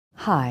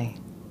Hi,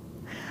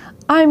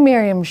 I'm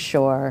Miriam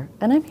Shor,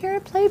 and I'm here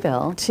at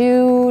Playbill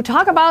to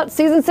talk about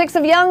season 6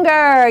 of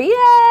Younger.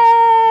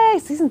 Yay!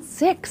 Season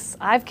 6.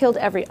 I've killed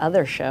every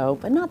other show,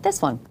 but not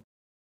this one.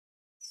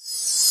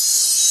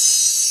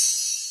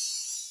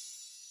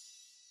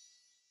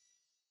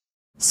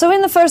 So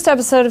in the first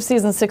episode of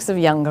season 6 of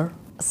Younger,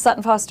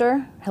 Sutton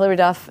Foster, Hilary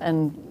Duff,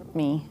 and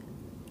me,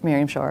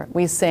 Miriam Shor,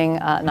 we sing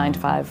 9 to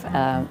 5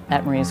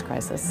 at Maria's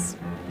Crisis,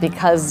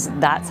 because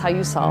that's how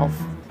you solve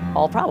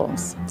all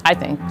problems. I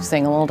think,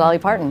 sing a little Dolly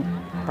Parton,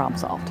 problem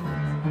solved.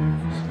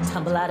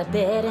 Tumble out of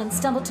bed and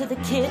stumble to the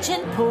kitchen,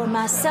 pour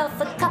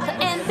myself a cup of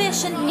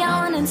ambition,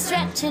 yawn and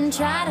stretch and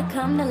try to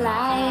come to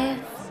life.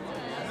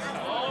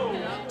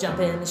 Jump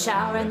in the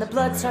shower and the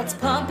blood starts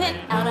pumping,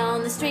 out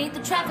on the street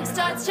the traffic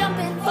starts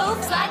jumping,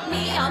 folks like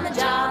me on the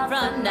job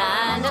from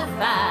 9 to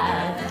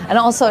 5. And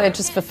also it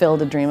just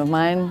fulfilled a dream of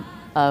mine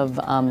of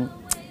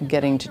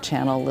getting to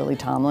channel Lily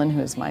Tomlin,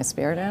 who's my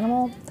spirit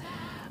animal.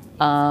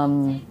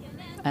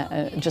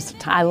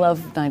 I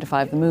love 9 to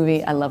 5, the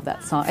movie. I love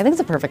that song. I think it's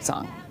a perfect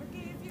song.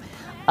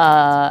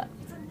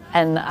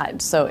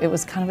 So it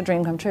was kind of a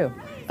dream come true.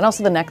 And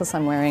also the necklace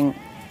I'm wearing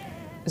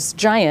is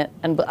giant,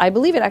 and I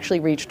believe it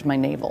actually reached my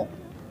navel.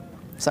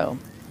 So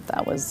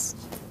that was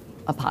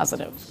a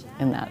positive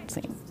in that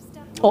scene.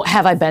 Oh,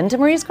 have I been to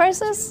Maria's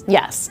Crisis?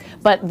 Yes.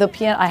 But the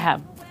piano, I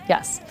have,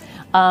 yes.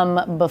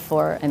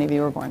 Before any of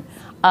you were born.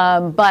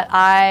 But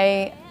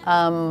I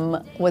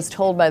was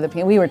told by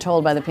we were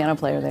told by the piano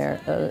player there,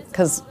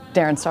 because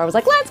Darren Star was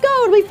like, let's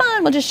go, it'll be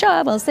fun, we'll just show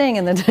up, we'll sing.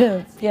 And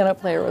the piano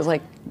player was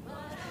like,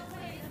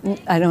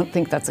 I don't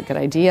think that's a good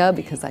idea,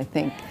 because I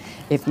think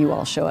if you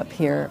all show up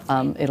here,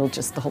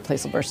 the whole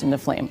place will burst into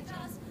flame.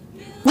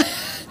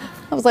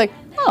 I was like,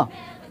 oh,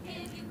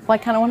 well, I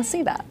kind of want to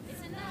see that.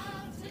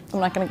 I'm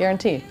not going to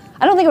guarantee.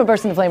 I don't think it would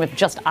burst into flame if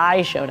just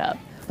I showed up,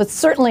 but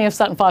certainly if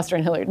Sutton Foster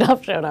and Hilary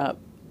Duff showed up,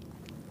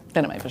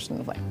 then it might burst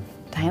into flame.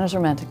 Diana's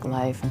romantic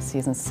life in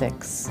season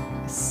 6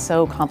 is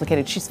so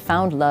complicated. She's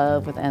found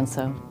love with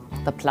Enzo,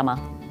 the plumber.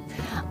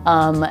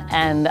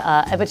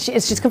 But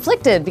she's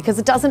conflicted because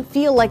it doesn't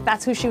feel like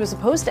that's who she was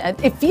supposed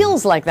to. It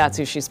feels like that's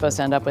who she's supposed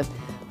to end up with,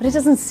 but it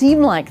doesn't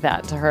seem like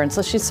that to her. And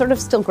so she's sort of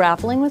still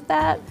grappling with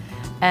that.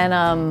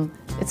 And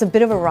it's a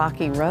bit of a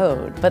rocky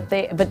road. But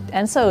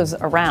Enzo's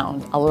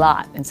around a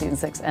lot in season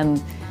 6.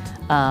 And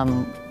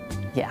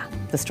yeah,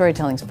 the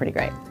storytelling's pretty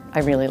great. I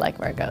really like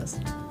where it goes.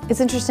 It's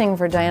interesting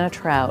for Diana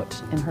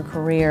Trout in her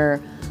career.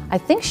 I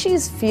think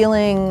she's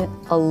feeling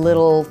a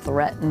little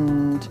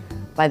threatened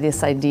by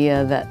this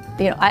idea that,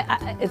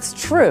 it's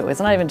true, it's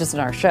not even just in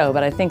our show,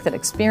 but I think that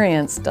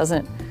experience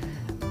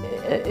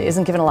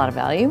isn't given a lot of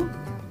value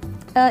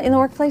in the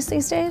workplace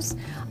these days.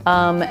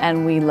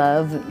 And we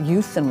love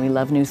youth and we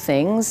love new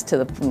things,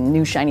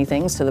 new shiny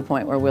things, to the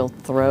point where we'll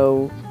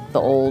throw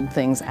the old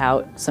things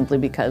out simply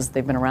because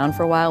they've been around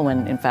for a while,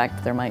 when in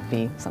fact there might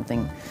be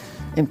something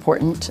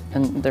important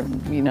and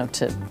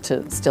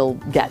to still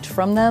get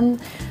from them.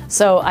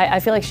 So I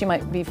feel like she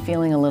might be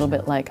feeling a little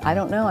bit like, I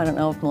don't know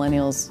if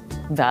millennials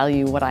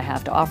value what I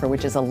have to offer,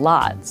 which is a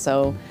lot.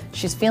 So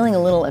she's feeling a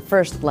little at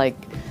first like,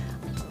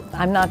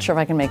 I'm not sure if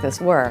I can make this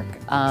work.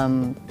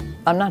 I'm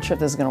not sure if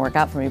this is gonna work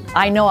out for me.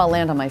 I know I'll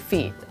land on my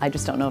feet. I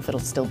just don't know if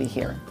it'll still be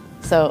here.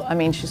 So, I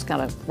mean, she's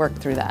gotta work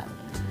through that.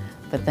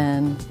 But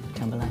then,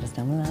 tumble out,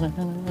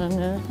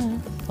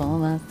 for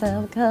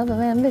myself a cup of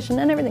ambition,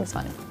 and everything's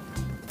fine.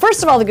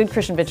 First of all, The Good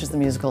Christian Bitches, the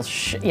musical,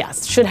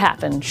 yes, should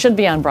happen, should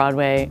be on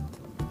Broadway.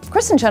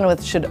 Kristen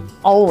Chenoweth should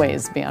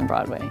always be on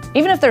Broadway.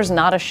 Even if there's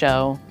not a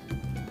show,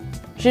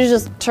 she should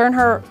just turn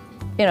her,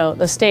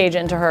 the stage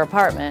into her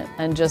apartment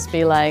and just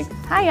be like,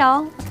 hi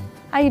y'all,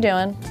 how you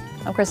doing?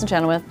 I'm Kristen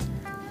Chenoweth,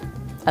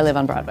 I live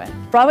on Broadway.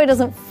 Broadway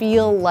doesn't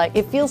feel like,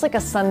 it feels like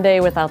a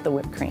sundae without the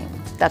whipped cream.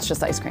 That's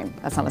just ice cream,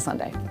 that's not a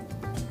sundae.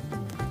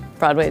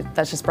 Broadway,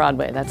 that's just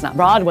Broadway, that's not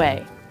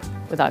Broadway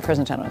without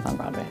Kristen Chenoweth on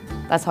Broadway.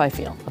 That's how I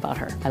feel about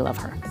her. I love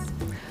her.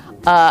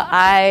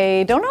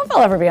 I don't know if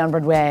I'll ever be on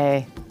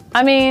Broadway.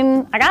 I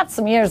mean, I got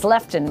some years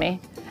left in me.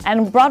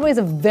 And Broadway is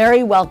a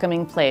very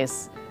welcoming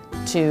place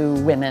to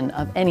women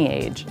of any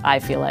age, I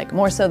feel like,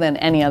 more so than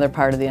any other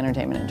part of the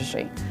entertainment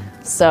industry.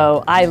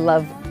 So I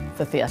love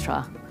the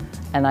theatre,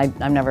 and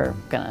I'm never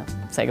gonna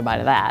say goodbye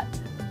to that.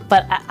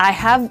 But I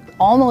have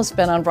almost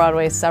been on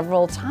Broadway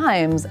several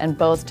times, and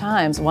both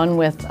times, one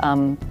with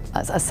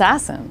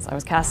Assassins. I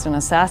was cast in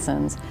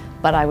Assassins,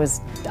 but I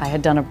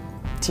had done a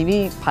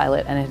TV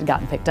pilot and it had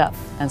gotten picked up,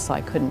 and so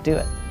I couldn't do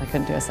it. I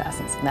couldn't do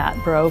Assassins. And that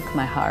broke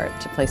my heart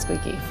to play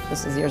Squeaky.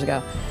 This was years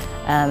ago,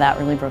 and that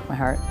really broke my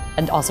heart.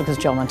 And also because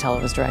Joe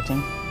Montella was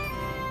directing.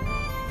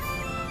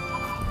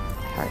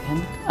 I heart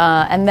him.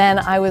 And then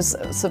I was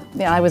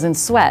in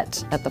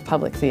Sweat at the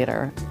Public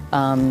Theater,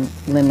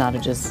 Lynn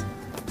Nottage's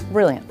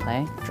brilliant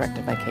play,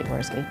 directed by Kate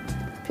Worski.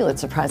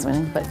 Pulitzer Prize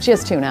winning, but she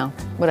has 2 now.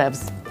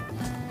 Whatevs.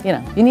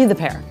 You need the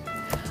pair.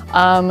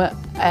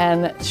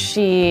 And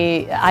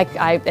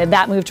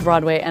that moved to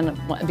Broadway, and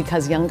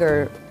because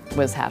Younger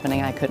was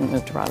happening, I couldn't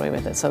move to Broadway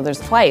with it. So there's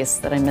twice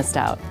that I missed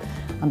out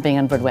on being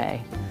on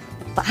Broadway.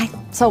 But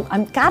so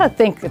I'm gotta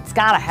think it's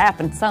gotta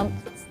happen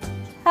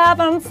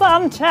having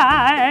some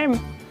time.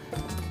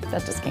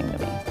 That just came to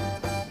me.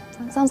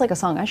 That sounds like a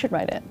song. I should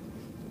write it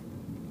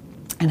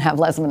and have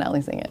Les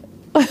Minnelli sing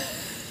it.